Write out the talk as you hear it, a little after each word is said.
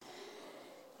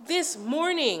This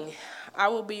morning, I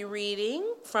will be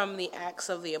reading from the Acts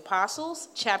of the Apostles,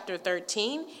 chapter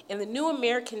 13, in the New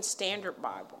American Standard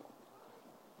Bible.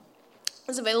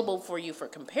 It's available for you for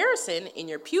comparison in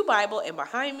your Pew Bible and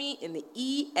behind me in the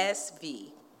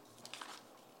ESV.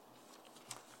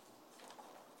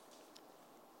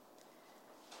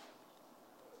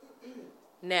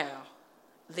 Now,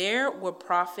 there were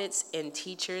prophets and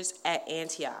teachers at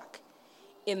Antioch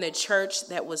in the church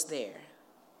that was there.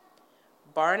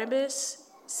 Barnabas,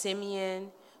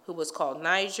 Simeon, who was called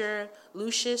Niger,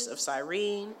 Lucius of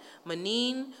Cyrene,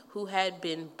 Manaen, who had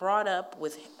been brought up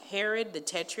with Herod the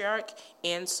Tetrarch,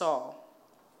 and Saul.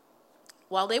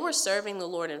 While they were serving the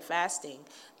Lord and fasting,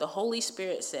 the Holy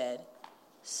Spirit said,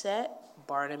 "Set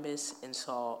Barnabas and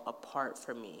Saul apart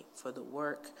for me for the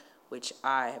work which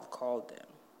I have called them."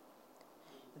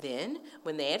 Then,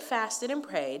 when they had fasted and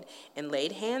prayed and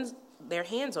laid their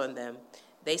hands on them,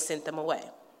 they sent them away.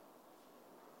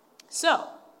 So,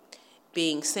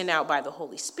 being sent out by the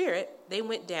Holy Spirit, they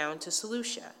went down to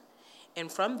Seleucia, and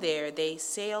from there they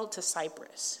sailed to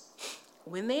Cyprus.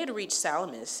 When they had reached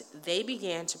Salamis, they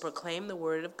began to proclaim the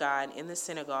word of God in the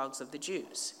synagogues of the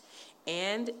Jews,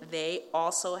 and they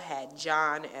also had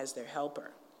John as their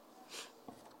helper.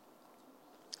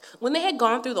 When they had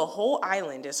gone through the whole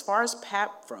island as far as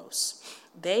Paphos,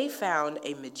 they found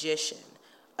a magician,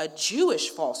 a Jewish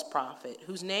false prophet,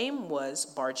 whose name was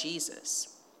Bar-Jesus,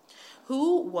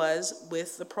 who was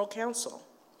with the proconsul,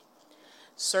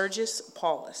 Sergius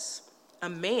Paulus, a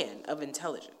man of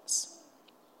intelligence.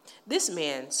 This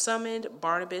man summoned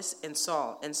Barnabas and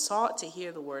Saul and sought to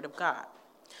hear the word of God.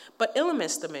 But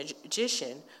Elymas the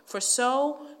magician, for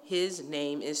so his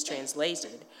name is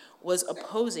translated, was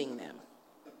opposing them,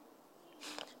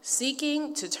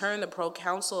 seeking to turn the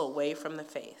proconsul away from the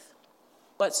faith.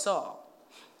 But Saul,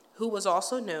 who was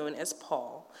also known as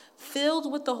Paul, filled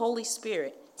with the Holy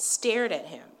Spirit, stared at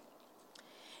him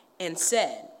and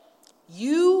said,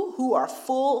 "You who are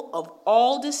full of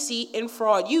all deceit and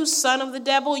fraud, you son of the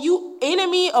devil, you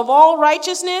enemy of all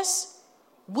righteousness,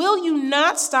 will you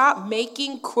not stop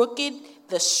making crooked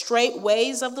the straight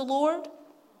ways of the Lord?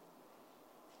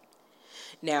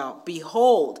 Now,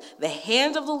 behold, the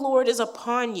hand of the Lord is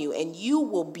upon you, and you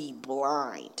will be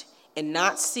blind and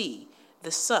not see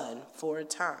the sun for a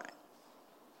time."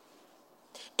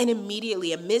 And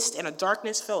immediately a mist and a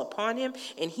darkness fell upon him,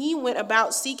 and he went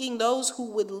about seeking those who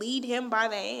would lead him by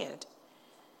the hand.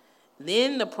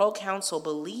 Then the proconsul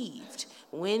believed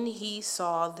when he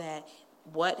saw that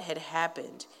what had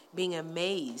happened, being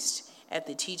amazed at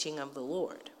the teaching of the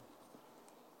Lord.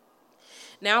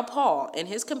 Now Paul and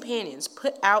his companions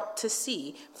put out to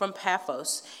sea from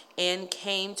Paphos and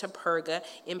came to Perga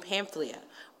in Pamphylia.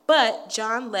 But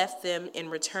John left them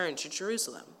and returned to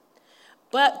Jerusalem.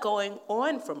 But going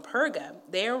on from Perga,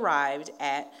 they arrived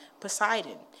at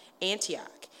Pisidian,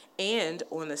 Antioch, and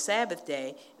on the Sabbath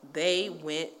day, they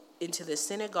went into the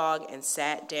synagogue and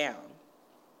sat down.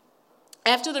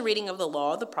 After the reading of the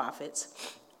law of the prophets,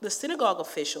 the synagogue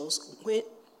officials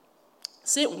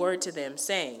sent word to them,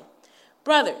 saying,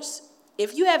 "Brothers,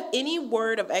 if you have any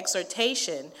word of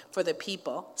exhortation for the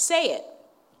people, say it."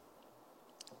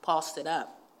 Paul stood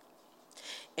up,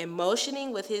 and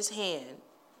motioning with his hand,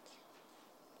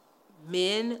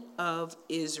 "Men of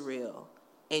Israel,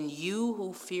 and you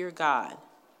who fear God,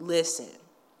 listen.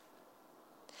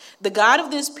 The God of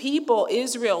this people,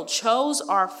 Israel, chose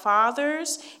our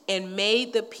fathers and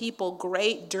made the people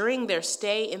great during their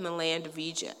stay in the land of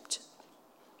Egypt.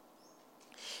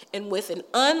 And with an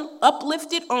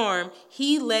uplifted arm,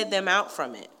 he led them out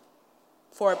from it.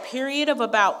 For a period of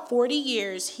about 40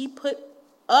 years, he put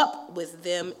up with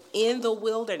them in the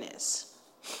wilderness.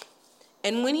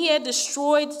 And when he had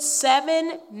destroyed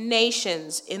 7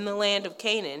 nations in the land of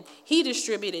Canaan, he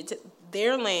distributed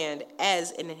their land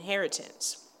as an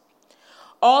inheritance,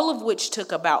 all of which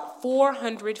took about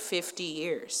 450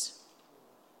 years.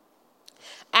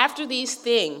 After these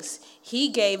things, he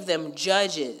gave them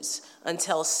judges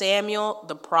until Samuel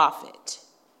the prophet.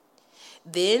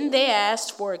 Then they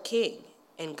asked for a king,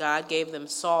 and God gave them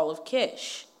Saul of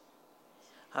Kish,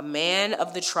 a man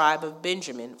of the tribe of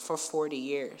Benjamin, for 40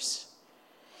 years.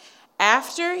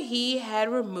 After he had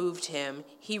removed him,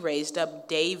 he raised up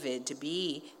David to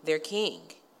be their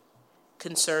king,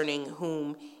 concerning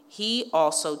whom he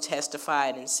also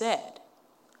testified and said,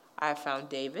 'I have found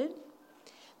David,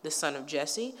 the son of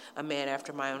Jesse, a man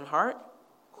after my own heart,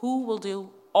 who will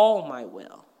do all my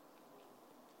will.'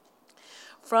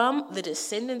 From the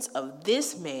descendants of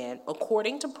this man,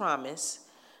 according to promise,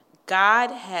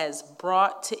 God has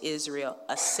brought to Israel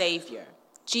a Savior,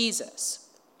 Jesus,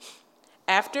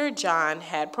 After John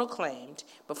had proclaimed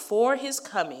before his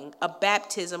coming a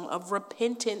baptism of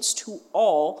repentance to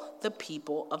all the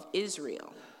people of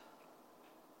Israel.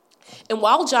 And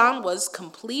while John was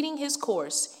completing his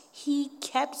course, he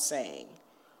kept saying,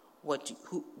 What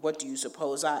do you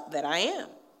suppose that I am?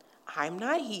 I'm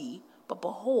not he, but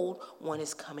behold, one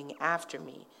is coming after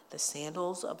me, the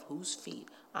sandals of whose feet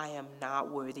I am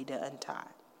not worthy to untie.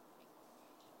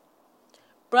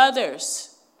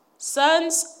 Brothers,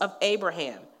 sons of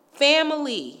Abraham,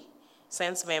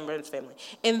 sons of Abraham's family,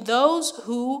 and those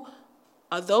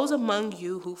among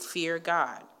you who fear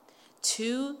God,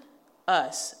 to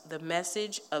us the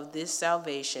message of this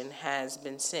salvation has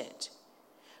been sent.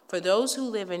 For those who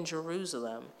live in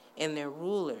Jerusalem and their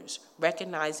rulers,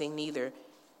 recognizing neither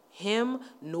him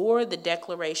nor the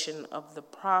declaration of the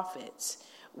prophets,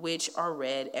 which are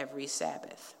read every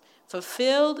Sabbath,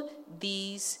 fulfilled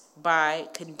these by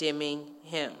condemning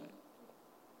him.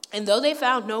 And though they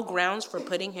found no grounds for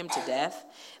putting him to death,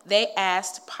 they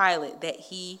asked Pilate that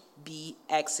he be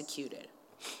executed.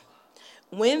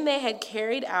 When they had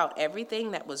carried out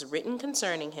everything that was written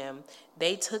concerning him,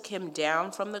 they took him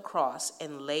down from the cross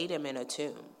and laid him in a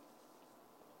tomb.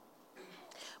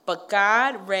 But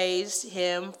God raised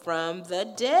him from the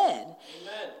dead.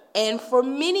 Amen. And for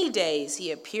many days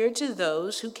he appeared to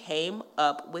those who came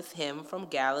up with him from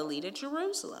Galilee to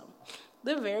Jerusalem,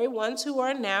 the very ones who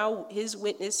are now his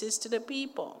witnesses to the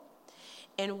people.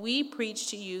 And we preach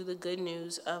to you the good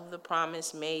news of the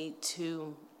promise made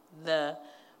to the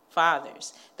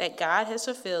fathers, that God has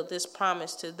fulfilled this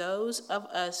promise to those of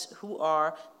us who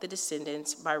are the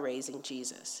descendants by raising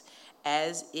Jesus,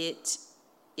 as it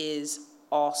is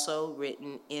also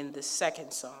written in the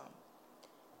second psalm.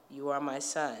 You are my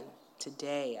son.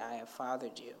 Today I have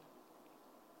fathered you.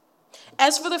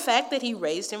 As for the fact that he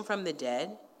raised him from the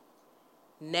dead,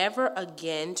 never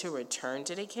again to return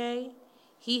to decay,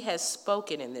 he has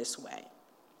spoken in this way.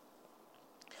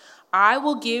 I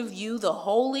will give you the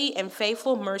holy and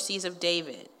faithful mercies of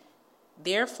David.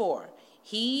 Therefore,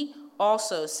 he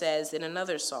also says in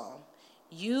another psalm,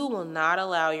 you will not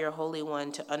allow your Holy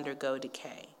One to undergo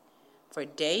decay. For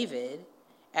David,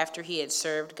 after he had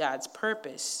served God's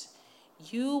purpose,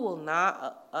 in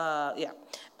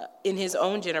his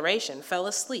own generation, fell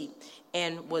asleep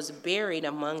and was buried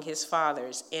among his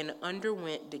fathers and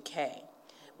underwent decay.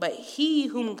 But he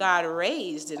whom God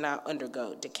raised did not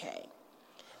undergo decay.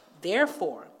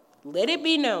 Therefore, let it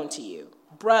be known to you,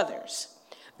 brothers,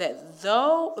 that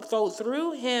though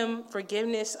through him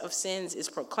forgiveness of sins is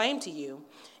proclaimed to you,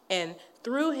 and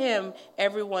through him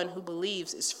everyone who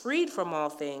believes is freed from all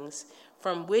things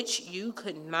from which you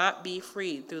could not be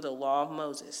freed through the law of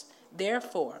Moses.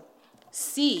 Therefore,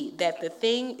 see that the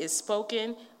thing is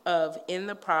spoken of in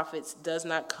the prophets does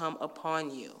not come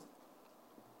upon you.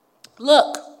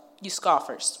 Look, you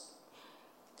scoffers,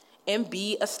 and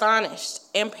be astonished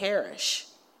and perish,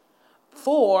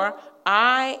 for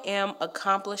I am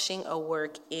accomplishing a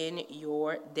work in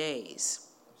your days,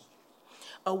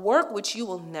 a work which you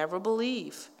will never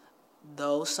believe,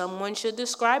 though someone should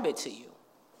describe it to you.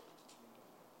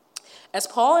 As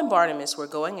Paul and Barnabas were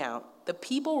going out, the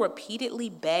people repeatedly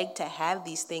begged to have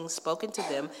these things spoken to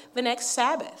them the next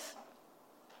Sabbath.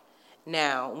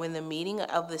 Now, when the meeting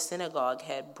of the synagogue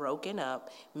had broken up,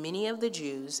 many of the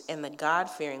Jews and the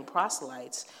God-fearing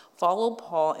proselytes followed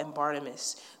Paul and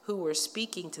Barnabas, who were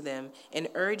speaking to them and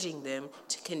urging them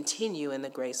to continue in the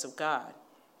grace of God.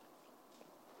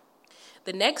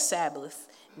 The next Sabbath,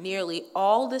 nearly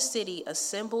all the city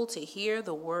assembled to hear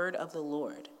the word of the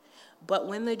Lord. But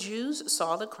when the Jews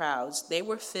saw the crowds, they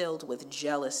were filled with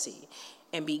jealousy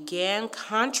and began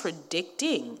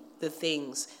contradicting the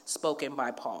things spoken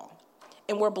by Paul,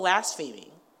 and were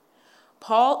blaspheming.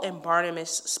 Paul and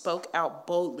Barnabas spoke out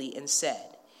boldly and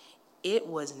said, it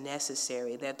was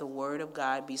necessary that the word of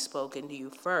God be spoken to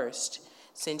you first,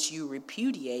 since you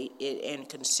repudiate it and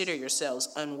consider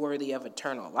yourselves unworthy of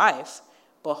eternal life.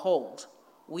 Behold,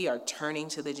 we are turning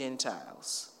to the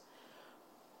Gentiles.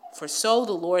 For so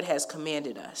the Lord has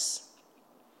commanded us.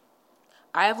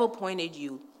 I have appointed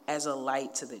you as a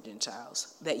light to the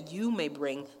Gentiles, that you may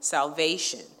bring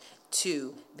salvation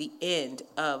to the end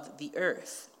of the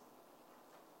earth.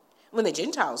 When the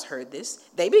Gentiles heard this,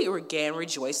 they began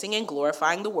rejoicing and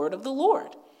glorifying the word of the Lord.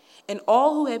 And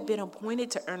all who had been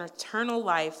appointed to earn eternal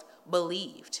life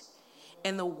believed.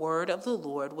 And the word of the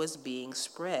Lord was being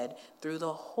spread through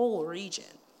the whole region.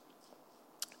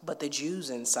 But the Jews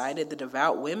incited the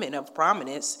devout women of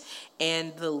prominence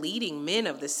and the leading men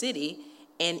of the city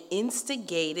and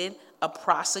instigated a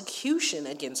prosecution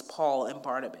against Paul and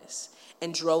Barnabas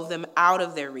and drove them out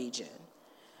of their region.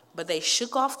 But they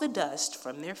shook off the dust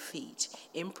from their feet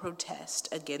in protest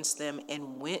against them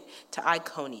and went to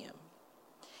Iconium.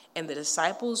 And the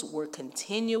disciples were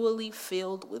continually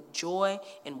filled with joy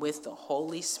and with the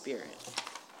Holy Spirit.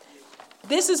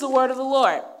 This is the word of the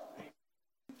Lord.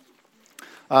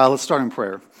 Let's start in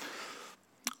prayer.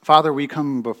 Father, we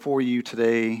come before you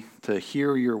today to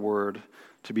hear your word,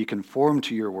 to be conformed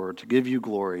to your word, to give you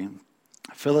glory.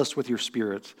 Fill us with your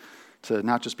Spirit to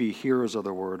not just be hearers of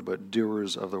the word, but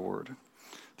doers of the word.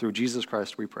 Through Jesus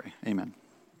Christ we pray. Amen.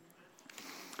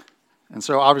 And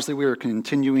so obviously we are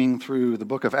continuing through the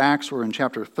book of Acts. We're in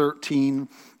chapter 13,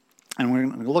 and we're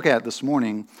going to look at this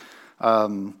morning,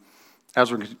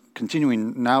 as we're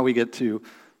continuing, now we get to,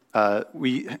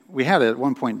 we had at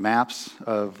one point maps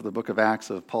of the book of Acts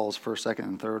of Paul's first, second,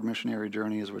 and third missionary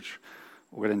journeys, which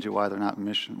we'll get into why they're not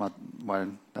why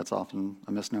that's often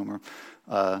a misnomer,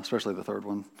 especially the third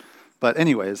one. But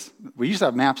anyways, we used to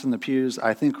have maps in the pews.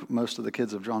 I think most of the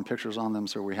kids have drawn pictures on them,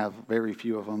 so we have very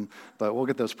few of them. But we'll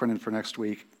get those printed for next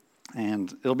week,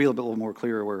 and it'll be a little more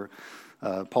clear where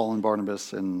Paul and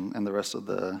Barnabas and the rest of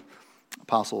the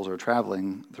apostles are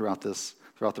traveling throughout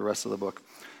the rest of the book.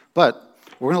 But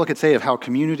we're going to look at today of how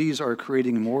communities are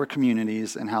creating more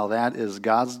communities and how that is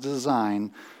God's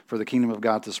design for the kingdom of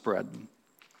God to spread.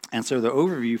 And so the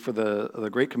overview for the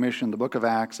Great Commission, the book of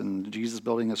Acts, and Jesus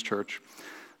building his church,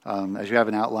 as you have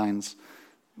in outlines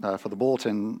for the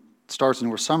bulletin, starts, and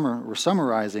we're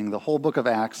summarizing the whole book of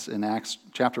Acts in Acts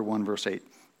chapter 1, verse 8.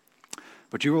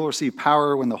 But you will receive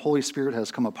power when the Holy Spirit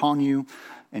has come upon you,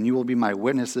 and you will be my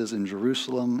witnesses in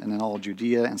Jerusalem and in all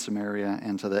Judea and Samaria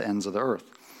and to the ends of the earth.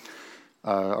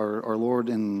 Our Lord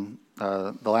in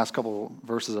the last couple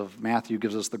verses of Matthew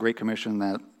gives us the Great Commission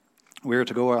that we are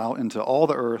to go out into all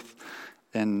the earth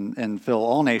and fill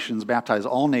all nations, baptize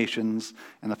all nations,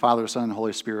 and the Father, Son, and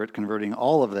Holy Spirit, converting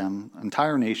all of them,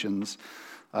 entire nations,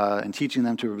 and teaching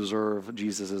them to observe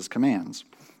Jesus' commands.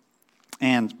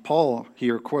 And Paul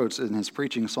here quotes in his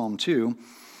preaching Psalm 2,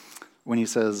 when he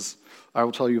says, I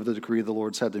will tell you of the decree the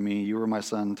Lord said to me, you are my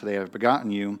son, today I have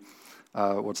begotten you.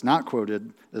 What's not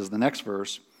quoted is the next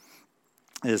verse,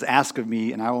 is ask of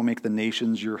me, and I will make the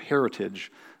nations your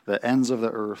heritage, the ends of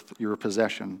the earth your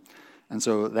possession. And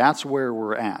so that's where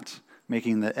we're at,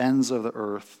 making the ends of the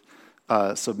earth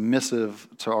submissive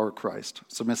to our Christ,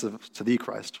 submissive to the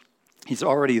Christ. He's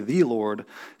already the Lord,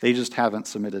 they just haven't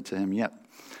submitted to him yet.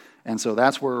 And so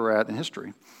that's where we're at in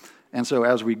history. And so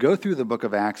as we go through the book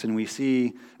of Acts and we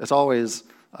see, it's always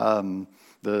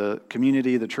the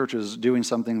community, the church is doing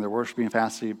something, they're worshiping,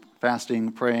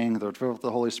 fasting, praying, they're filled with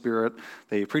the Holy Spirit,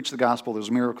 they preach the gospel, there's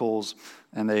miracles,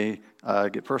 and they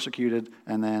get persecuted,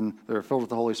 and then they're filled with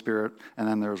the Holy Spirit, and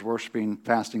then there's worshiping,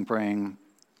 fasting, praying,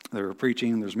 they're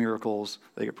preaching, there's miracles,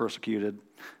 they get persecuted,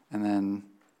 and then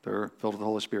they're filled with the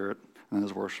Holy Spirit, and then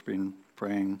there's worshiping,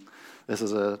 praying. This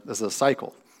is a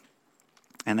cycle.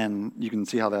 And then you can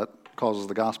see how that causes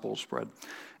the gospel to spread.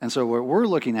 And so what we're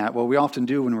looking at, what we often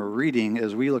do when we're reading,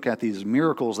 is we look at these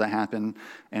miracles that happen,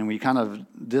 and we kind of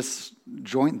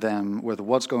disjoint them with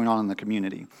what's going on in the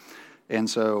community. And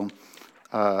so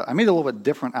I made a little bit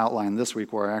different outline this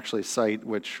week where I actually cite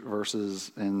which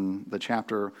verses in the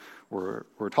chapter we're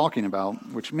talking about,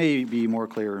 which may be more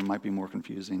clear and might be more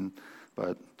confusing,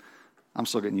 but I'm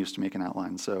still getting used to making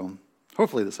outlines, so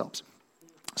hopefully this helps.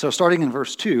 So starting in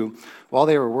verse 2, while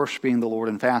they were worshiping the Lord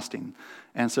and fasting.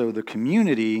 And so the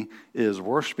community is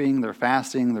worshiping, they're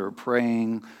fasting, they're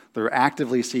praying, they're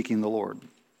actively seeking the Lord.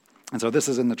 And so this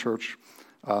is in the church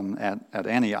at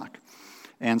Antioch.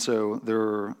 And so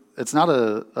it's not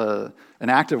an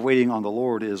active waiting on the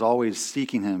Lord, it is always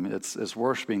seeking him. It's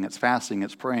worshiping, it's fasting,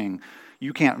 it's praying.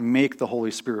 You can't make the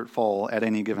Holy Spirit fall at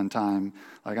any given time.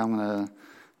 Like I'm going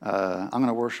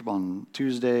to worship on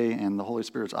Tuesday, and the Holy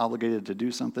Spirit's obligated to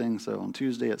do something. So on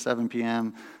Tuesday at 7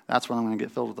 p.m., that's when I'm going to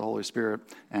get filled with the Holy Spirit,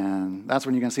 and that's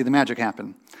when you're going to see the magic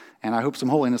happen. And I hope some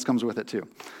holiness comes with it too.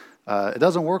 It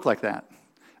doesn't work like that.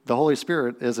 The Holy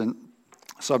Spirit isn't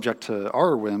subject to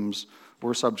our whims.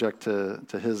 We're subject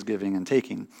to his giving and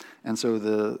taking. And so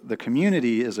the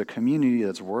community is a community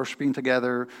that's worshiping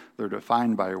together. They're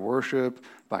defined by worship,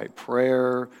 by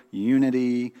prayer,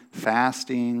 unity,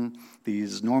 fasting,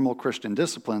 these normal Christian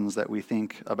disciplines that we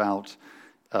think about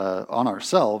on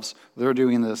ourselves. They're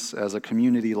doing this as a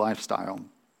community lifestyle.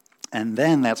 And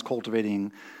then that's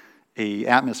cultivating an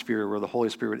atmosphere where the Holy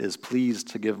Spirit is pleased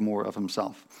to give more of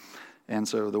himself. And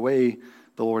so the way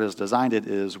the Lord has designed it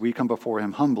is we come before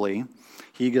him humbly.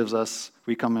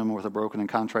 We come in with a broken and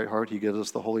contrite heart. He gives us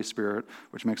the Holy Spirit,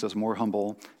 which makes us more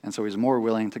humble. And so he's more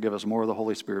willing to give us more of the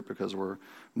Holy Spirit because we're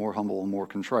more humble and more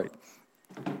contrite.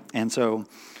 And so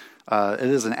It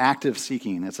is an active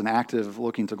seeking. It's an active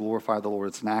looking to glorify the Lord.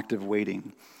 It's an active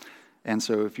waiting. And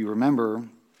so if you remember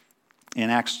in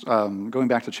Acts, going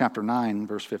back to chapter 9,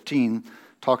 verse 15,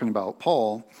 talking about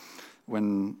Paul,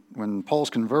 when Paul's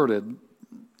converted,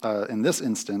 in this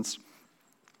instance,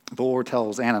 the Lord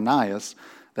tells Ananias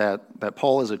that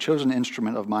Paul is a chosen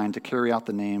instrument of mine to carry out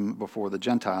the name before the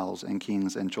Gentiles and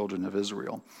kings and children of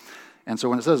Israel. And so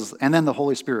when it says, and then the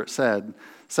Holy Spirit said,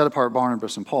 set apart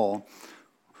Barnabas and Paul,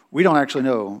 we don't actually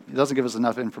know. It doesn't give us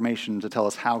enough information to tell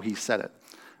us how he said it.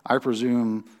 I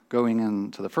presume going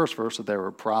into the first verse that there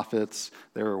were prophets,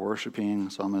 they were worshiping,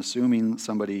 so I'm assuming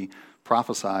somebody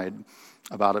prophesied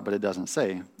about it, but it doesn't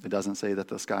say. It doesn't say that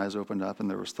the skies opened up and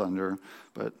there was thunder,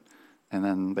 and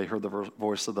then they heard the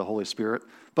voice of the Holy Spirit.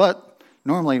 But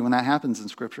normally when that happens in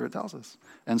Scripture, it tells us.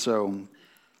 And so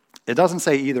it doesn't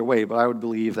say either way, but I would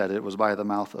believe that it was by the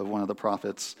mouth of one of the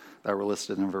prophets that were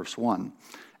listed in verse 1.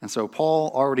 And so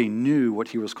Paul already knew what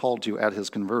he was called to at his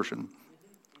conversion.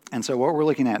 And so what we're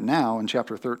looking at now in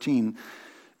chapter 13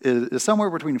 is somewhere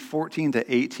between 14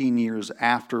 to 18 years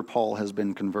after Paul has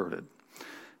been converted.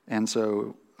 And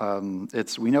so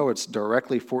we know it's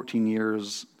directly 14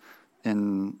 years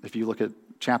if you look at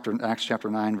Acts chapter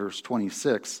 9, verse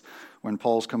 26, when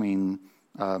Paul's coming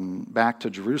back to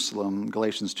Jerusalem.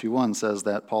 Galatians 2:1 says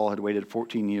that Paul had waited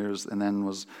 14 years and then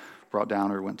was brought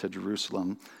down or went to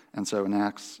Jerusalem. And so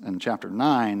in chapter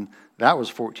 9, that was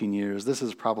 14 years. This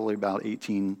is probably about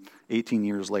 18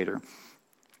 years later.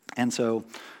 And so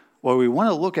what we want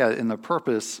to look at in the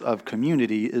purpose of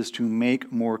community is to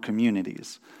make more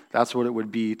communities. That's what it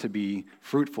would be to be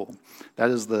fruitful. That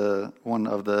is one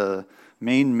of the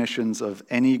main missions of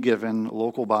any given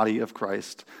local body of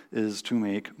Christ, is to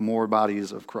make more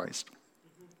bodies of Christ.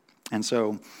 And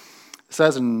so it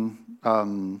says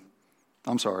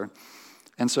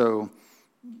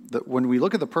when we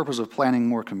look at the purpose of planning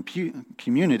more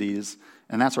communities,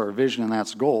 and that's our vision and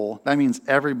that's goal, that means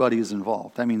everybody's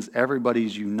involved. That means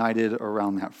everybody's united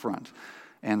around that front.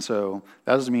 And so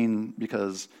that doesn't mean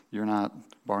because you're not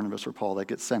Barnabas or Paul that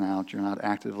gets sent out, you're not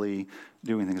actively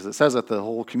doing things. It says that the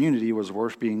whole community was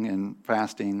worshiping and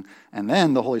fasting, and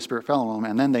then the Holy Spirit fell on them,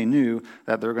 and then they knew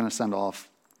that they're going to send off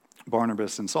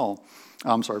Barnabas and Paul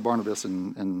or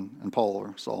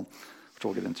Saul, which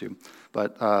we'll get into.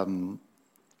 But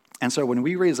and so when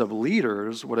we raise up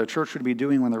leaders, what a church should be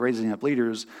doing when they're raising up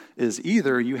leaders is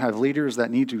either you have leaders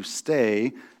that need to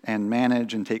stay and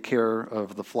manage and take care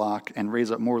of the flock and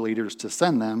raise up more leaders to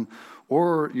send them,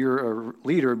 or you're a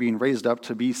leader being raised up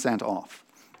to be sent off.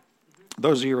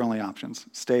 Those are your only options,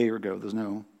 stay or go. There's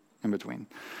no in between.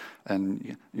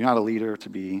 And you're not a leader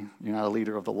you're not a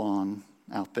leader of the lawn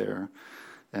out there,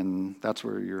 and that's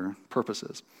where your purpose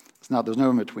is. There's no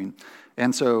in between.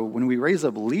 And so when we raise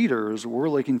up leaders, we're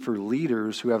looking for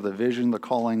leaders who have the vision, the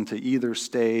calling to either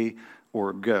stay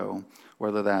or go,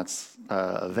 whether that's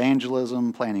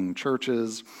evangelism, planting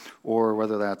churches, or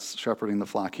whether that's shepherding the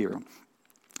flock here.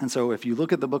 And so if you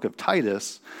look at the book of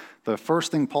Titus, the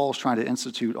first thing Paul's trying to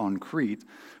institute on Crete,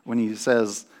 when he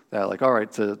says that, all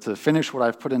right, to finish what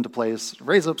I've put into place,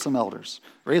 raise up some elders,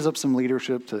 raise up some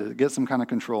leadership to get some kind of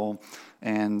control,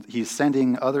 and he's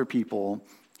sending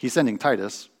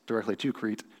Titus directly to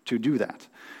Crete to do that,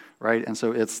 right? And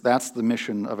so that's the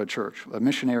mission of a church.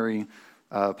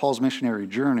 Paul's missionary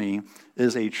journey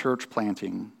is a church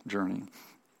planting journey.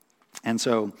 And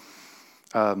so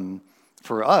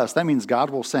for us, that means God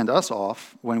will send us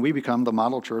off when we become the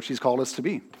model church he's called us to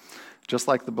be. Just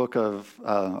like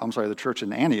the church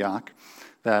in Antioch,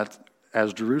 that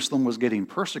as Jerusalem was getting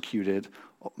persecuted,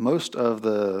 most of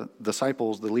the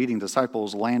leading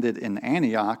disciples, landed in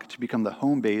Antioch to become the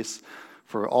home base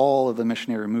for all of the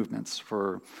missionary movements,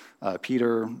 for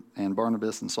Peter and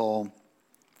Barnabas and Saul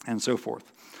and so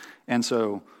forth. And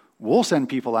so we'll send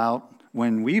people out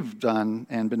when we've done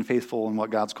and been faithful in what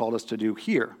God's called us to do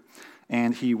here.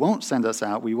 And he won't send us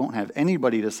out. We won't have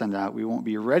anybody to send out. We won't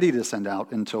be ready to send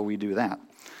out until we do that.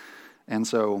 And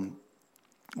so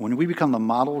when we become the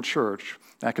model church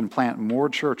that can plant more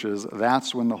churches,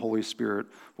 that's when the Holy Spirit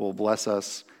will bless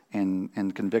us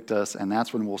and convict us, and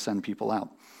that's when we'll send people out.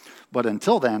 But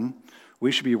until then,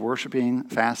 we should be worshiping,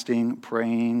 fasting,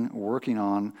 praying, working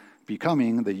on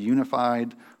becoming the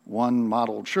unified one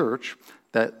model church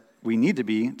that we need to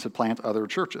be to plant other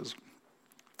churches.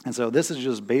 And so this is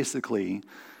just basically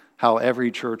how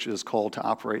every church is called to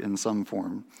operate in some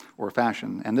form or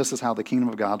fashion. And this is how the kingdom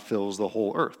of God fills the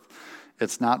whole earth.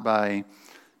 It's not by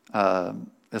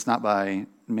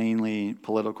mainly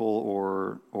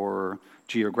political or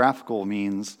geographical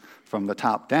means from the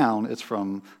top down. It's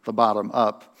from the bottom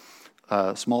up.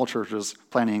 Small churches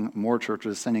planting more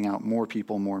churches, sending out more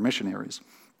people, more missionaries.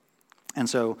 And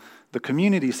so the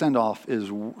community send-off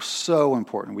is so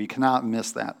important. We cannot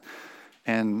miss that.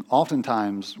 And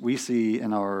oftentimes we see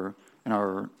in our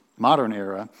modern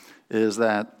era is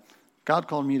that God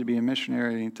called me to be a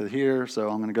missionary to here, so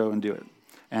I'm going to go and do it.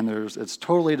 And it's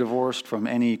totally divorced from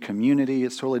any community.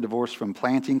 It's totally divorced from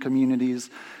planting communities,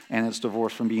 and it's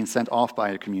divorced from being sent off by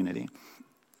a community.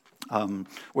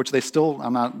 Which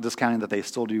I'm not discounting that they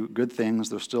still do good things.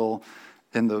 They're still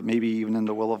maybe even in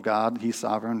the will of God. He's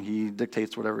sovereign. He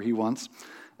dictates whatever he wants.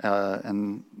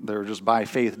 And they're just by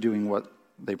faith doing what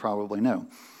they probably know.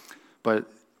 But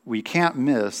we can't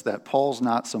miss that Paul's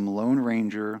not some lone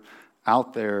ranger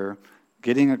out there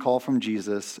getting a call from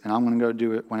Jesus, and I'm going to go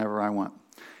do it whenever I want.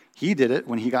 He did it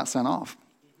when he got sent off.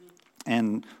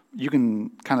 And you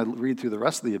can kind of read through the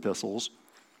rest of the epistles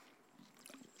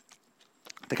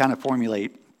to kind of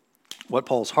formulate what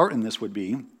Paul's heart in this would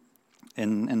be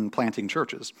in planting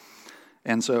churches.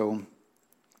 And so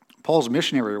Paul's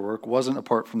missionary work wasn't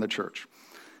apart from the church.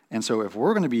 And so if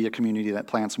we're going to be a community that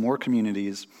plants more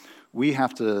communities, we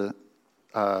have to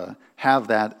have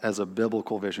that as a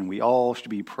biblical vision. We all should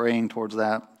be praying towards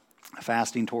that,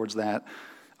 fasting towards that,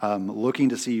 looking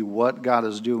to see what God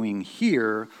is doing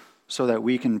here so that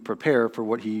we can prepare for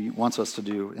what he wants us to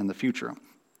do in the future.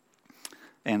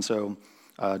 And so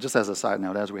just as a side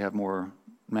note, as we have more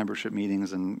membership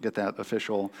meetings and get that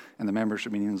official in the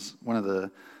membership meetings, one of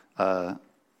the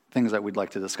things that we'd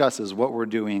like to discuss is what we're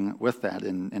doing with that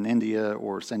in India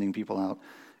or sending people out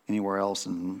anywhere else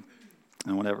and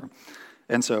whatever.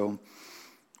 And so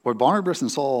what Barnabas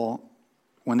and Saul,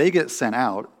 when they get sent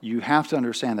out, you have to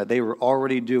understand that they were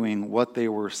already doing what they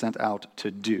were sent out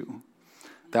to do.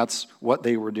 That's what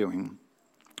they were doing.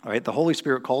 All right, the Holy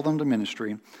Spirit called them to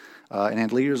ministry, and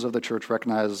the leaders of the church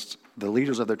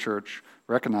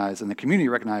recognized, and the community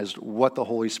recognized what the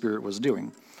Holy Spirit was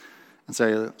doing. And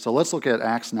so let's look at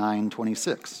Acts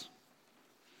 9:26.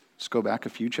 Let's go back a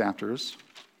few chapters.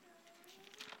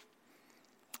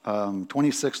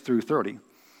 26 through 30.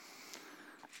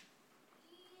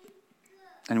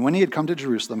 And when he had come to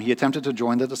Jerusalem, he attempted to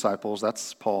join the disciples,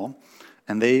 that's Paul,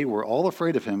 and they were all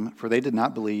afraid of him, for they did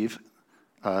not believe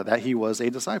that he was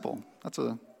a disciple. That's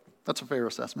a fair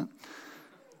assessment.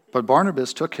 But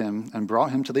Barnabas took him and brought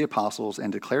him to the apostles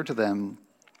and declared to them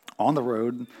on the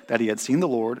road that he had seen the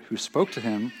Lord, who spoke to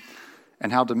him,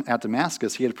 and how at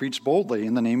Damascus he had preached boldly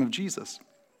in the name of Jesus.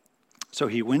 So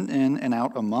he went in and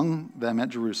out among them at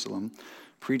Jerusalem,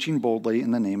 preaching boldly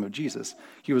in the name of Jesus.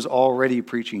 He was already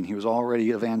preaching. He was already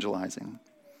evangelizing.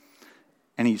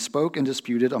 And he spoke and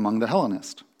disputed among the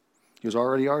Hellenists. He was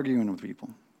already arguing with people.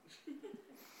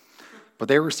 But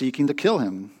they were seeking to kill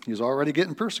him. He was already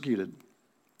getting persecuted.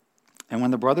 And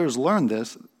when the brothers learned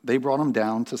this, they brought him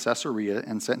down to Caesarea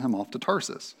and sent him off to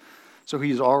Tarsus. So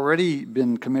he's already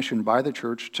been commissioned by the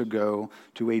church to go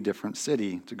to a different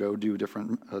city, to go do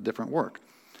different work.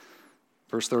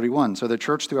 Verse 31, so the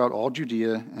church throughout all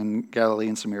Judea and Galilee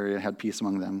and Samaria had peace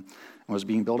among them and was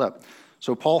being built up.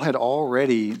 So Paul had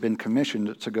already been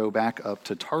commissioned to go back up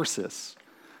to Tarsus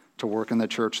to work in the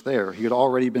church there. He had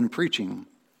already been preaching.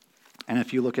 And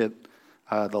if you look at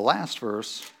the last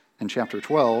verse in chapter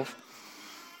 12,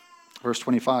 verse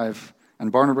 25,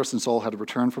 and Barnabas and Saul had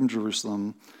returned from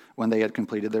Jerusalem when they had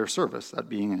completed their service, that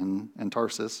being in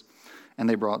Tarsus, and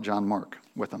they brought John Mark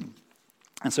with them.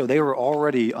 And so they were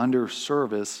already under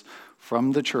service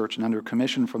from the church and under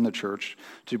commission from the church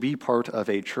to be part of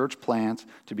a church plant,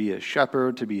 to be a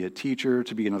shepherd, to be a teacher,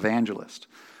 to be an evangelist.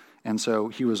 And so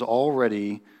he was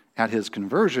already, at his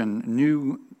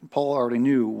conversion, Paul already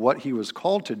knew what he was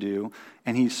called to do,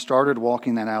 and he started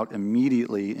walking that out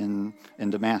immediately in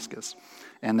Damascus.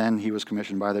 And then he was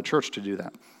commissioned by the church to do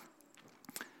that.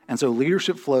 And so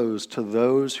leadership flows to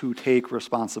those who take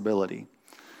responsibility.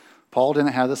 Paul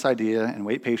didn't have this idea and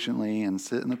wait patiently and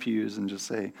sit in the pews and just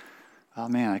say, oh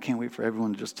man, I can't wait for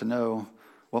everyone just to know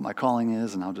what my calling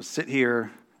is, and I'll just sit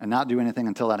here and not do anything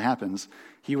until that happens.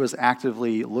 He was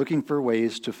actively looking for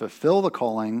ways to fulfill the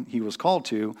calling he was called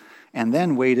to, and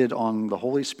then waited on the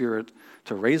Holy Spirit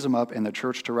to raise him up and the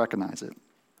church to recognize it.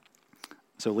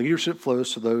 So leadership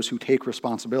flows to those who take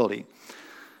responsibility.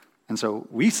 And so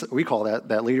we call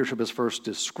that leadership is first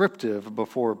descriptive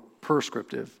before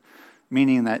prescriptive,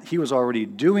 meaning that he was already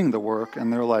doing the work,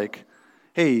 and they're like,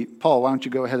 hey, Paul, why don't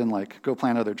you go ahead and go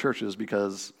plant other churches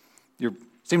because you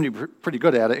seem to be pretty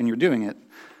good at it and you're doing it.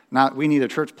 Not, we need a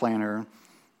church planner.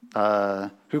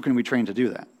 Who can we train to do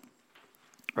that?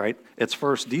 Right? It's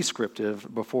first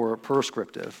descriptive before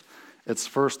prescriptive. It's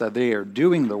first that they are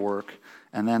doing the work,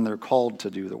 and then they're called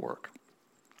to do the work.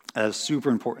 That is super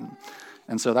important.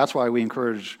 And so that's why we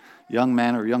encourage young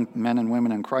men or young men and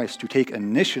women in Christ to take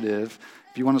initiative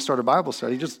If you want to start a Bible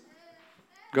study, just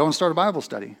go and start a Bible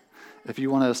study. If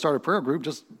you want to start a prayer group,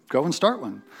 just go and start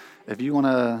one. If you want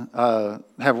to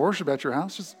have worship at your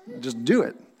house, just do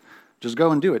it. Just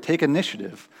go and do it. Take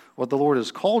initiative. What the Lord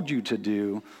has called you to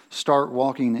do, start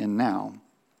walking in now.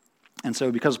 And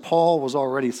so because Paul was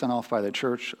already sent off by the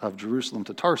church of Jerusalem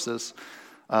to Tarsus,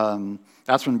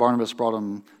 that's when Barnabas brought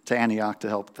him to Antioch to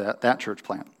help that church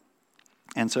plant.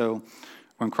 And so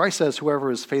when Christ says whoever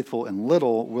is faithful in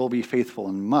little will be faithful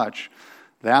in much,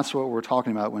 that's what we're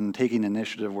talking about when taking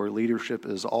initiative, where leadership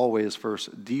is always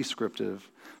first descriptive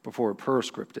before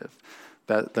prescriptive.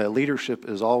 That leadership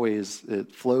is always,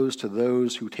 it flows to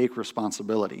those who take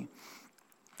responsibility,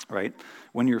 right?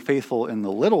 When you're faithful in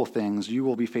the little things, you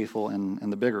will be faithful in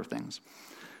the bigger things.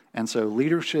 And so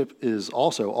leadership is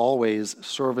also always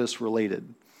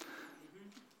service-related.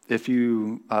 If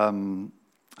you,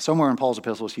 somewhere in Paul's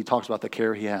epistles, he talks about the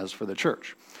care he has for the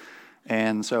church.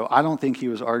 And so I don't think he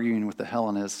was arguing with the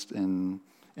Hellenists in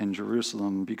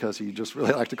Jerusalem because he just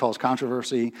really liked to cause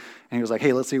controversy. And he was like,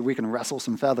 hey, let's see if we can wrestle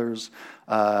some feathers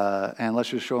and let's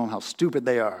just show them how stupid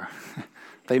they are.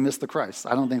 They missed the Christ.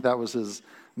 I don't think that was his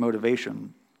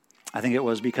motivation. I think it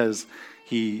was because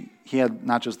he had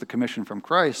not just the commission from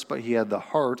Christ, but he had the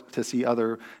heart to see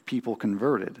other people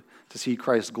converted, to see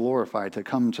Christ glorified, to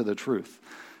come to the truth.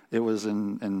 It was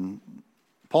in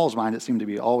Paul's mind, it seemed to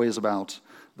be always about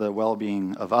the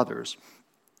well-being of others.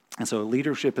 And so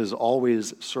leadership is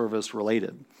always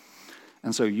service-related.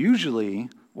 And so usually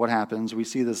what happens, we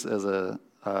see this as a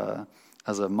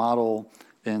model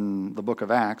in the book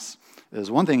of Acts,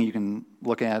 is one thing you can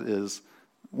look at is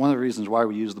one of the reasons why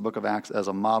we use the book of Acts as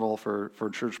a model for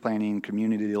church planning,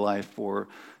 community life, for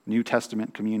New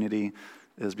Testament community,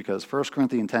 is because 1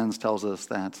 Corinthians 10 tells us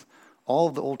that all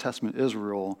of the Old Testament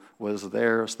Israel was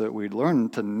there so that we'd learn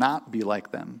to not be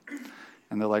like them.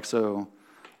 And they're like, so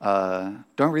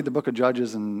don't read the book of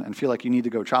Judges and feel like you need to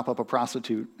go chop up a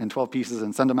prostitute in 12 pieces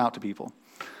and send them out to people.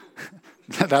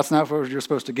 That's not what you're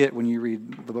supposed to get when you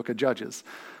read the book of Judges.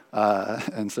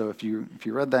 And so if you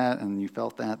read that and you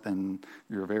felt that, then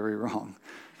you're very wrong.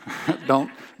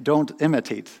 Don't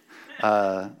imitate,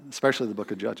 especially the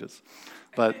book of Judges.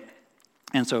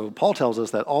 And so Paul tells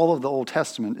us that all of the Old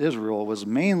Testament Israel was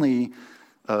mainly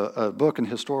a book and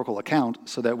historical account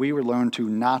so that we would learn to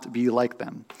not be like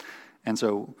them. And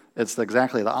so it's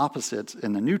exactly the opposite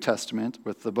in the New Testament,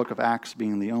 with the book of Acts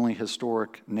being the only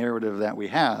historic narrative that we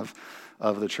have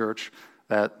of the church,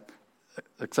 that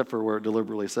except for where it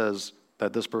deliberately says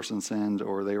that this person sinned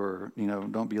or they were,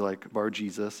 don't be like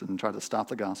Bar-Jesus and try to stop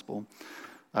the gospel,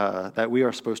 that we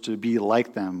are supposed to be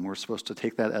like them. We're supposed to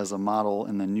take that as a model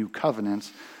in the new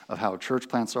covenant of how church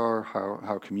plants are,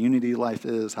 how community life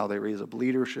is, how they raise up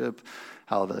leadership,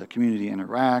 how the community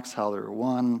interacts, how they're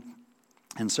one,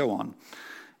 and so on.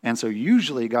 And so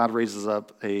usually God raises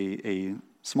up a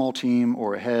small team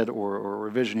or a head or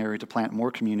a visionary to plant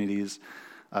more communities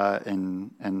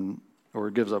or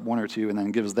gives up one or two and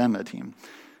then gives them a team.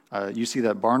 You see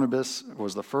that Barnabas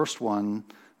was the first one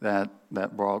that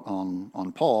brought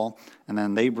on Paul, and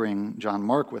then they bring John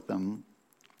Mark with them.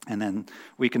 And then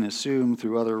we can assume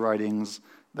through other writings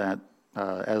that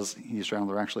as he's around,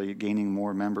 they're actually gaining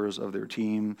more members of their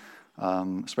team,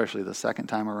 especially the second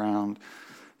time around.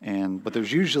 But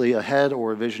there's usually a head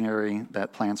or a visionary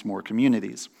that plants more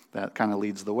communities. That kind of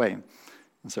leads the way.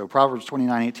 And so Proverbs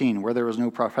 29:18, where there is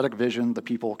no prophetic vision, the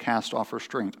people cast off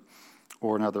restraint.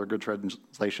 Or another good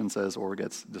translation says, or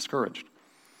gets discouraged.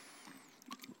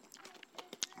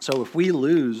 So if we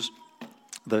lose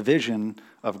the vision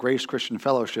of Grace Christian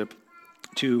Fellowship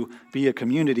to be a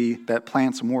community that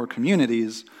plants more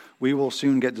communities, we will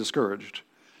soon get discouraged.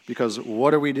 Because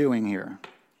what are we doing here?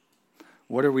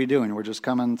 What are we doing? We're just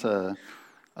coming to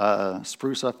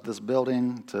spruce up this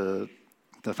building, to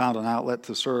found an outlet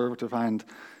to serve,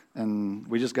 and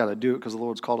we just got to do it because the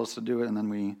Lord's called us to do it, and then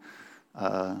we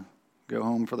go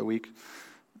home for the week.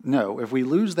 No, if we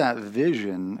lose that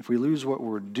vision, if we lose what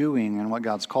we're doing and what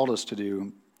God's called us to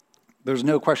do, there's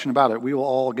no question about it. We will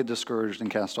all get discouraged and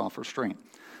cast off restraint.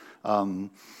 And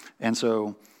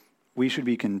so we should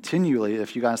be continually,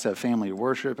 if you guys have family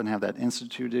worship and have that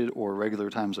instituted or regular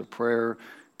times of prayer,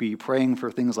 be praying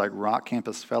for things like Rock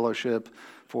Campus Fellowship,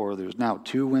 there's now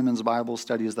 2 women's Bible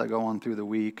studies that go on through the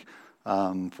week,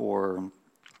 for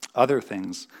other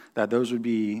things, that those would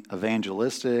be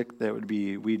evangelistic,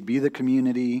 we'd be the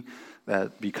community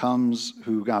that becomes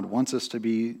who God wants us to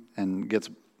be and gets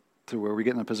to where we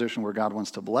get in a position where God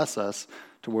wants to bless us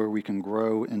to where we can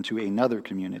grow into another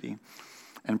community.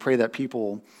 And pray that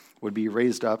people would be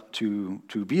raised up to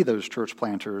be those church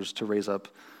planters to raise up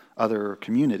other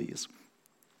communities.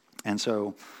 And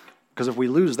so, Because if we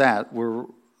lose that,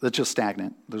 it's just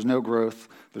stagnant. There's no growth.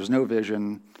 There's no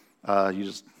vision. You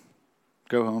just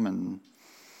go home and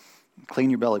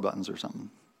clean your belly buttons or something.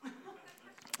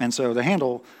 And so the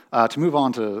handle, to move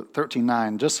on to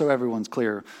 13:9, just so everyone's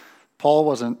clear,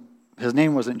 his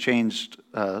name wasn't changed,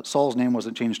 Saul's name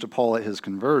wasn't changed to Paul at his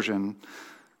conversion.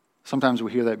 Sometimes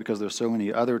we hear that because there's so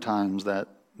many other times that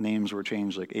names were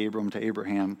changed, like Abram to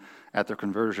Abraham at their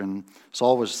conversion.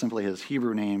 Saul was simply his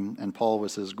Hebrew name, and Paul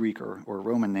was his Greek or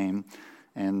Roman name.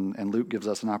 And Luke gives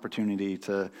us an opportunity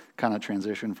to kind of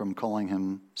transition from calling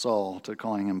him Saul to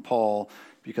calling him Paul,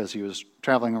 because he was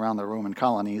traveling around the Roman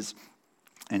colonies,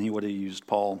 and he would have used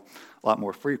Paul a lot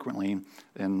more frequently,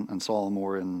 and Saul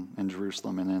more in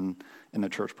Jerusalem and in the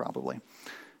church probably.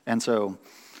 And so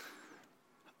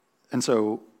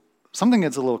something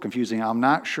gets a little confusing. I'm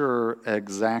not sure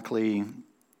exactly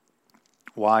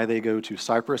why they go to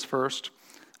Cyprus first.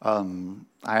 I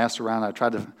asked around,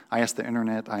 I asked the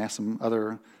internet, I asked some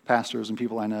other pastors and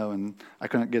people I know, and I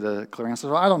couldn't get a clear answer.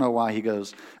 So I don't know why he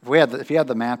goes. If you had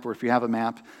the map, or if you have a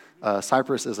map,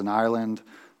 Cyprus is an island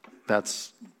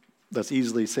that's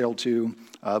easily sailed to,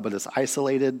 but it's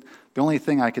isolated. The only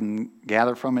thing I can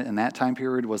gather from it in that time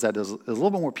period was that it was a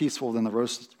little bit more peaceful than the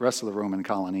rest of the Roman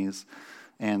colonies,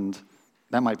 and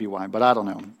that might be why, but I don't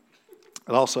know.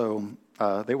 It also,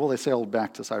 they sailed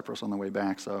back to Cyprus on the way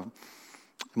back, so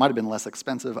it might have been less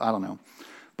expensive, I don't know.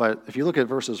 But if you look at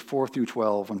verses 4 through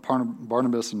 12, when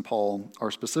Barnabas and Paul are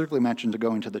specifically mentioned to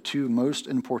go into the two most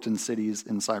important cities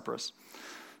in Cyprus.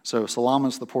 So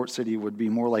Salamis, the port city, would be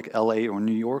more like LA or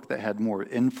New York, that had more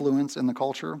influence in the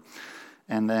culture.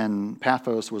 And then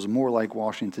Paphos was more like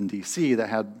Washington, D.C.,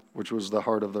 which was the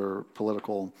heart of their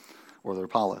political, or their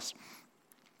polis.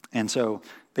 And so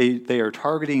they are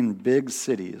targeting big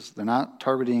cities. They're not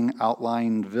targeting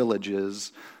outlying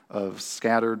villages of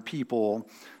scattered people,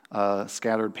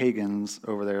 scattered pagans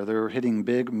over there. They're hitting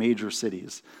big, major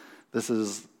cities.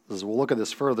 We'll look at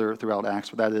this further throughout Acts,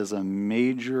 but that is a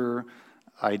major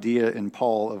idea in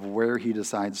Paul of where he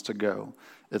decides to go.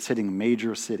 It's hitting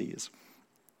major cities.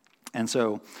 And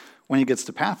so when he gets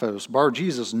to Paphos,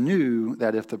 Bar-Jesus knew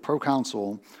that if the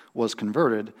proconsul was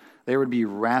converted, there would be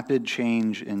rapid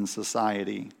change in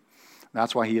society.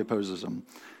 That's why he opposes them.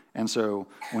 And so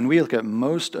when we look at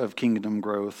most of kingdom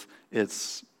growth,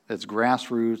 it's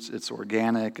grassroots, it's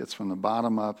organic, it's from the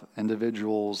bottom up,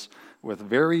 individuals with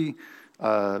very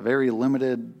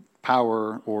limited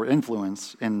power or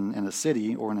influence in a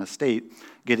city or in a state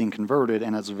getting converted,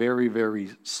 and it's very,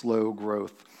 very slow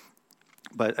growth.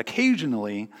 But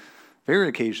occasionally, very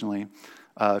occasionally,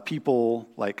 people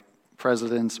like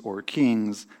presidents or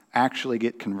kings actually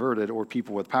get converted, or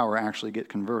people with power actually get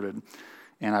converted.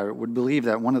 And I would believe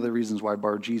that one of the reasons why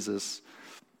Bar-Jesus,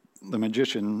 the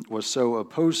magician, was so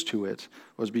opposed to it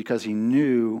was because he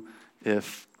knew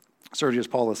if Sergius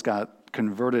Paulus got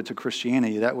converted to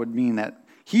Christianity, that would mean that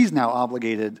he's now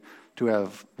obligated to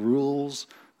have rules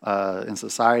in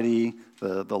society.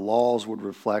 The laws would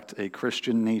reflect a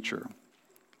Christian nature.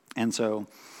 And so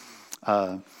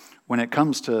when it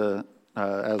comes to,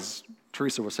 as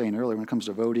Teresa was saying earlier, when it comes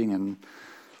to voting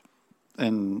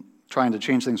and trying to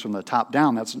change things from the top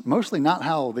down, that's mostly not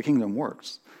how the kingdom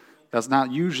works. That's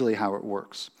not usually how it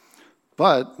works.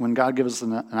 But when God gives us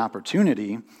an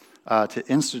opportunity to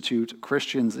institute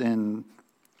Christians in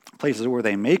places where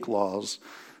they make laws,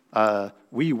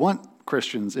 we want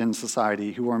Christians in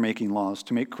society who are making laws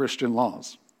to make Christian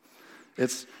laws.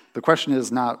 The question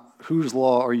is not whose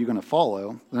law are you going to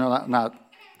follow.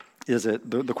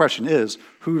 The question is,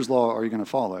 whose law are you going to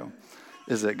follow?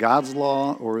 Is it God's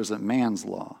law or is it man's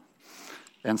law?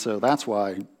 And so that's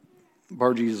why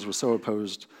Bar-Jesus was so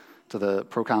opposed to the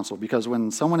proconsul, because when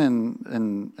someone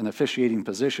in an officiating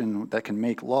position that can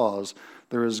make laws,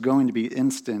 there is going to be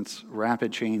instant,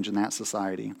 rapid change in that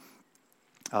society.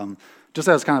 Just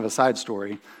as kind of a side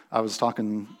story, I was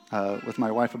talking with my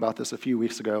wife about this a few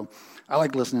weeks ago. I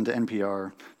like listening to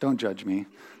NPR. Don't judge me.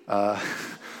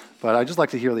 But I just like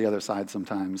to hear the other side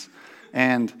sometimes.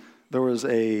 And there was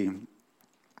a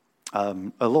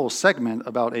little segment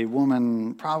about a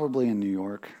woman, probably in New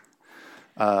York.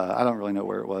 I don't really know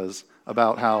where it was,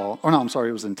 about how,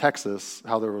 it was in Texas,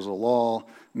 how there was a law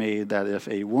made that if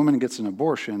a woman gets an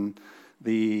abortion,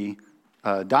 the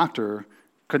doctor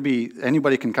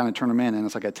anybody can kind of turn them in, and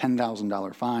it's like a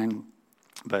 $10,000 fine,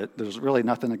 but there's really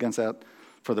nothing against that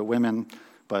for the women.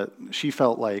 But she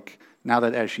felt like now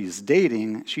that as she's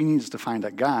dating, she needs to find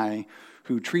a guy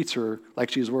who treats her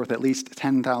like she's worth at least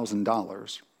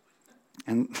 $10,000.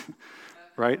 And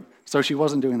right? So she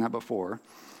wasn't doing that before.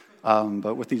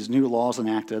 But with these new laws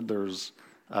enacted, there's,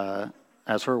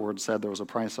 as her words said, there was a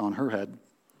price on her head.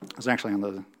 It's actually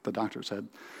on the doctor's head.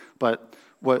 But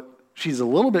she's a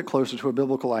little bit closer to a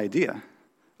biblical idea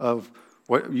of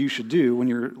what you should do when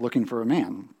you're looking for a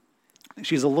man.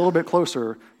 She's a little bit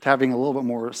closer to having a little bit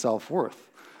more self-worth.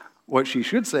 What she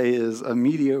should say is a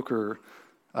mediocre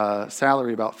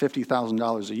salary, about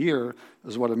 $50,000 a year,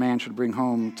 is what a man should bring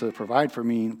home to provide for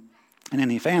me and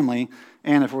any family.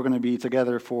 And if we're going to be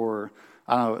together for,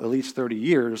 I don't know, at least 30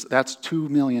 years, that's $2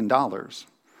 million.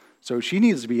 So she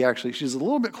needs to be she's a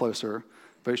little bit closer,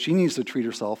 but she needs to treat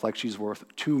herself like she's worth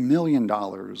 $2 million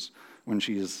when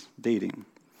she's dating.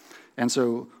 And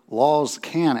so laws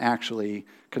can actually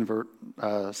convert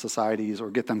societies or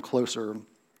get them closer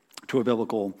to a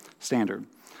biblical standard.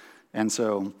 And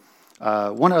so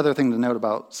one other thing to note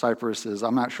about Cyprus is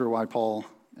I'm not sure why Paul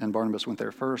and Barnabas went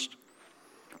there first,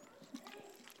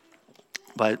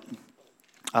 but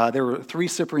there were 3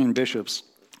 Cyprian bishops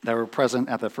that were present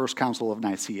at the First Council of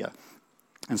Nicaea.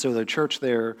 And so the church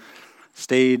there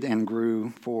stayed and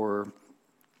grew for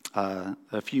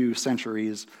a few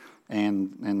centuries,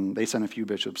 and they sent a few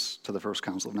bishops to the First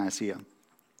Council of Nicaea.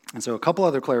 And so a couple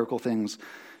other clerical things,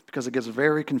 because it gets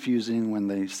very confusing when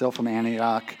they sail from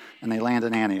Antioch and they land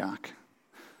in Antioch.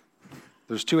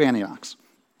 There's 2 Antiochs.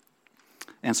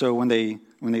 And so when they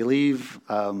leave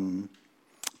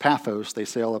Paphos, they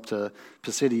sail up to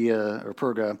Pisidia or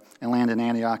Perga and land in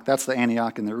Antioch. That's the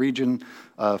Antioch in the region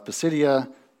of Pisidia,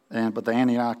 but the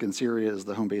Antioch in Syria is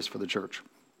the home base for the church.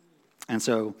 And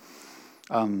so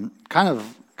kind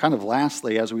of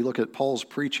lastly, as we look at Paul's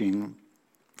preaching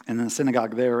in the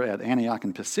synagogue there at Antioch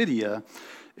and Pisidia,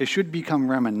 it should become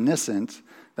reminiscent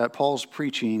that Paul's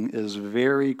preaching is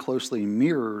very closely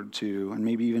mirrored to, and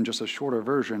maybe even just a shorter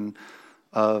version,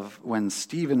 of when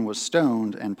Stephen was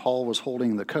stoned and Paul was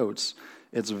holding the coats.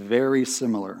 It's very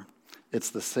similar. It's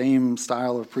the same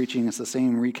style of preaching. It's the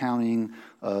same recounting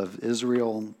of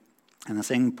Israel and the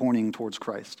same pointing towards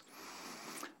Christ.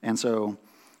 And so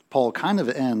Paul kind of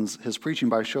ends his preaching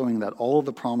by showing that all of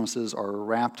the promises are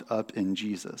wrapped up in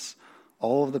Jesus.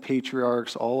 All of the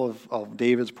patriarchs, all of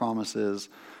David's promises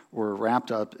were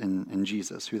wrapped up in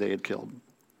Jesus, who they had killed.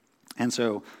 And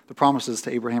so the promises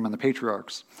to Abraham and the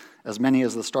patriarchs, as many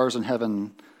as the stars in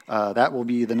heaven, that will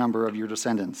be the number of your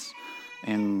descendants.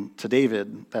 And to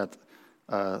David, that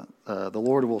the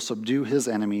Lord will subdue his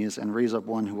enemies and raise up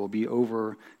one who will be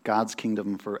over God's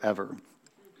kingdom forever.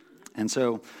 And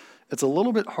so it's a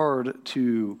little bit hard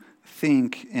to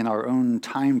think in our own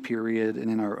time period and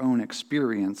in our own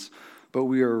experience, but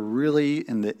we are really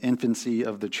in the infancy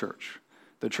of the church.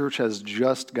 The church has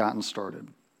just gotten started.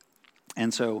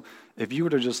 And so if you were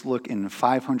to just look in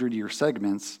 500-year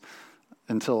segments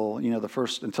until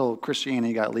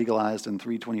Christianity got legalized in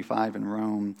 325 in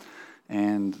Rome,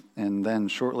 and then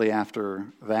shortly after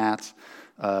that,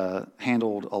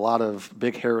 handled a lot of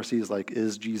big heresies like,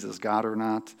 is Jesus God or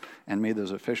not, and made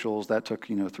those officials. That took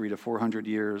 300 to 400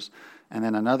 years. And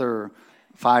then another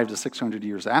 500 to 600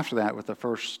 years after that with the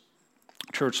first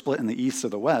church split in the east to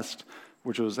the west,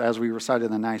 which was, as we recited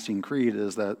in the Nicene Creed,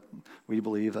 is that we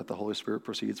believe that the Holy Spirit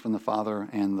proceeds from the Father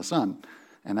and the Son.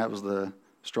 And that was the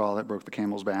straw that broke the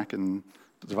camel's back and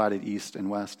divided east and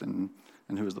west and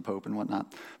who was the Pope and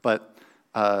whatnot. But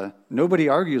nobody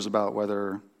argues about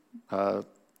whether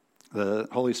the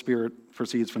Holy Spirit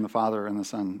proceeds from the Father and the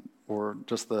Son or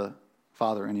just the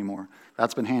Father anymore.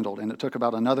 That's been handled. And it took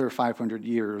about another 500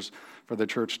 years for the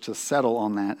church to settle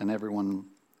on that and everyone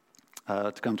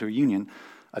to come to a union.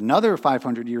 Another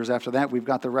 500 years after that, we've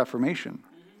got the Reformation.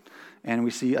 And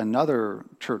we see another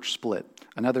church split,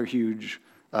 another huge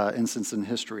instance in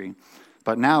history.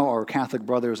 But now our Catholic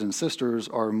brothers and sisters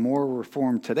are more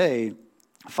Reformed today,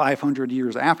 500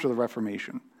 years after the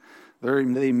Reformation.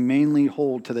 They mainly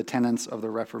hold to the tenets of the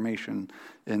Reformation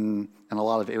in a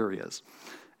lot of areas.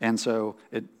 And so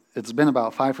it's been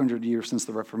about 500 years since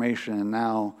the Reformation, and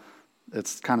now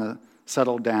it's kind of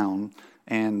settled down,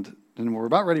 and we're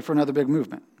about ready for another big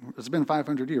movement. It's been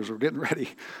 500 years. We're getting ready.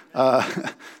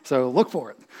 So look for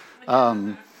it.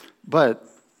 But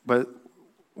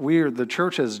the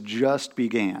church has just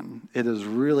began.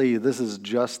 This is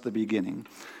just the beginning.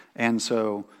 And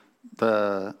so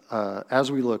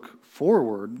as we look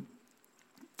forward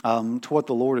to what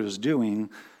the Lord is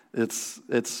doing,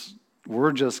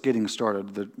 we're just getting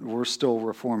started. We're still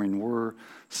reforming. We're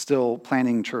still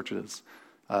planting churches.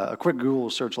 A quick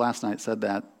Google search last night said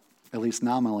that, at least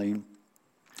nominally,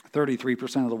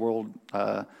 33% of the world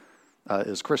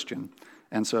is Christian.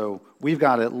 And so we've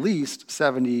got at least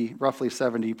roughly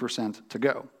 70% to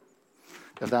go,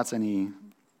 if that's any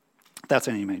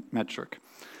metric.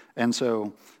 And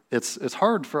so it's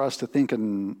hard for us to think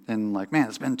in like, man,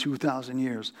 it's been 2,000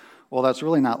 years. Well, that's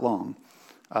really not long.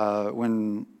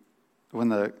 when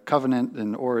the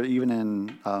covenant, or even in,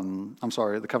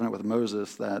 the covenant with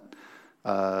Moses, that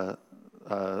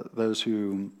those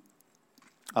who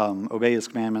obey his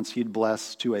commandments, he'd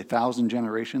bless to 1,000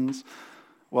 generations.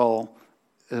 Well,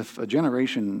 if a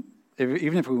generation,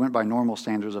 even if we went by normal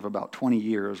standards of about 20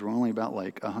 years, we're only about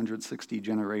like 160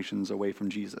 generations away from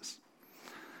Jesus.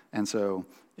 And so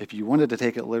if you wanted to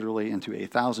take it literally into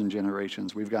 1,000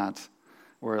 generations, we're at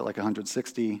like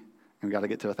 160, and we've got to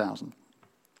get to 1,000.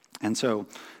 And so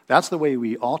that's the way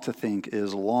we ought to think,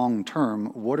 is long term.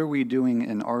 What are we doing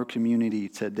in our community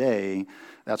today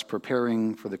that's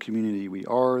preparing for the community we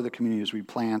are, the communities we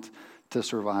plant, to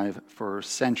survive for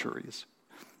centuries?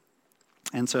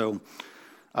 And so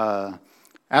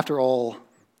after all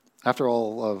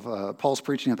of Paul's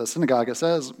preaching at the synagogue, it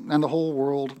says, and the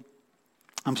word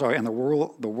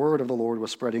of the Lord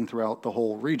was spreading throughout the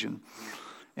whole region.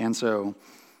 And so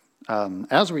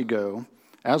as we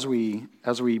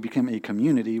become a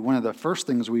community, one of the first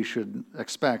things we should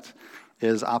expect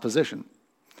is opposition.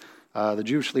 The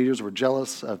Jewish leaders were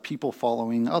jealous of people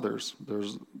following others.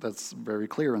 That's very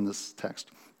clear in this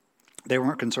text. They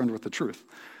weren't concerned with the truth.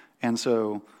 And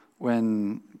so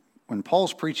when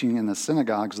Paul's preaching in the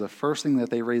synagogues, the first thing that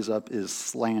they raise up is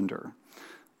slander.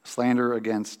 Slander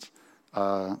against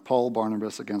Paul,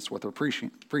 Barnabas, against what they're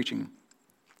preaching.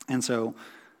 And so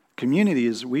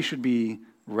communities, we should be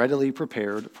readily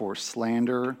prepared for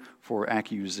slander, for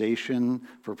accusation,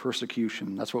 for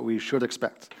persecution. That's what we should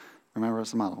expect. Remember,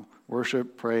 that's the model.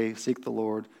 Worship, pray, seek the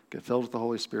Lord, get filled with the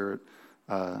Holy Spirit,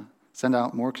 send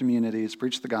out more communities,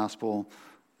 preach the gospel,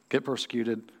 get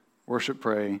persecuted, worship,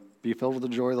 pray, be filled with the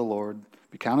joy of the Lord,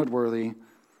 be counted worthy,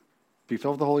 be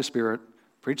filled with the Holy Spirit,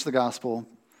 preach the gospel,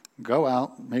 go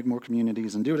out, make more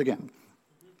communities, and do it again.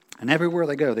 And everywhere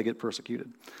they go, they get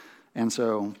persecuted. And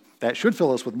so that should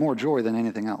fill us with more joy than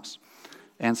anything else.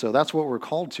 And so that's what we're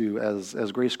called to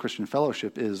as Grace Christian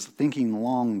Fellowship, is thinking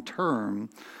long term.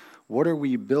 What are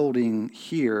we building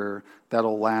here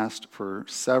that'll last for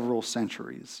several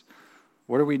centuries?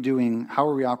 What are we doing? How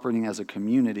are we operating as a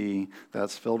community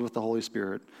that's filled with the Holy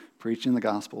Spirit, preaching the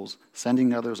Gospels,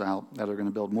 sending others out that are going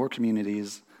to build more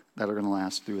communities that are going to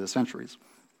last through the centuries?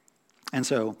 And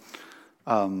so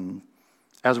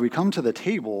as we come to the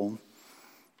table,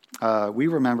 we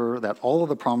remember that all of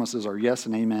the promises are yes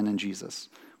and amen in Jesus.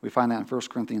 We find that in 1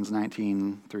 Corinthians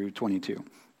 19 through 22.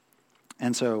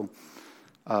 And so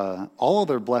all of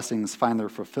their blessings find their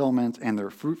fulfillment and their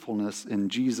fruitfulness in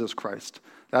Jesus Christ.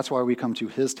 That's why we come to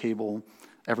his table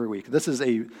every week. This is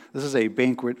a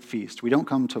banquet feast. We don't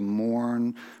come to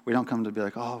mourn. We don't come to be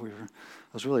like,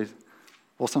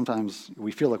 sometimes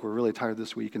we feel like we're really tired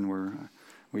this week, and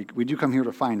we do come here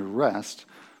to find rest,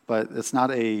 but it's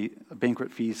not a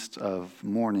banquet feast of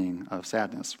mourning, of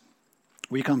sadness.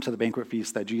 We come to the banquet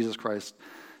feast that Jesus Christ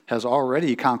has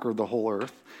already conquered the whole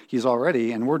earth.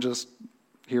 And we're just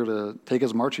here to take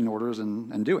his marching orders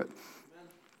and do it. Amen.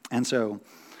 And so,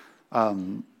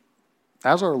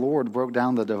 as our Lord broke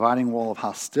down the dividing wall of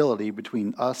hostility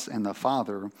between us and the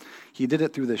Father, he did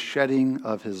it through the shedding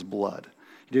of his blood.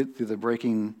 He did it through the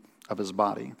breaking of his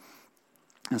body.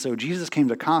 And so Jesus came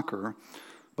to conquer,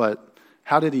 but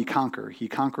how did he conquer? He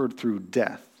conquered through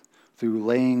death, through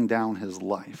laying down his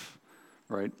life,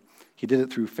 right? He did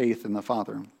it through faith in the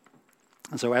Father.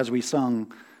 And so as we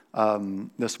sung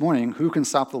this morning, who can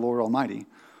stop the Lord Almighty?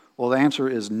 Well, the answer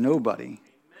is nobody. Amen.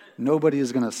 Nobody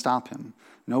is going to stop him.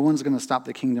 No one's going to stop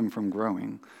the kingdom from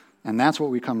growing. And that's what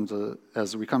we come to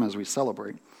as we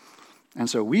celebrate. And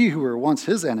so we who were once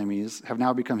his enemies have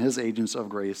now become his agents of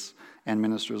grace and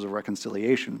ministers of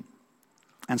reconciliation.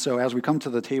 And so as we come to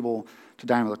the table to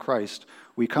dine with Christ,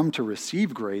 we come to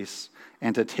receive grace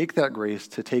and to take that grace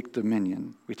to take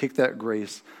dominion. We take that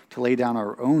grace to lay down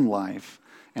our own life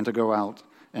and to go out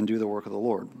and do the work of the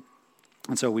Lord.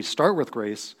 And so we start with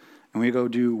grace and we go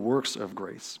do works of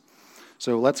grace.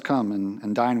 So let's come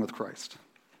and dine with Christ.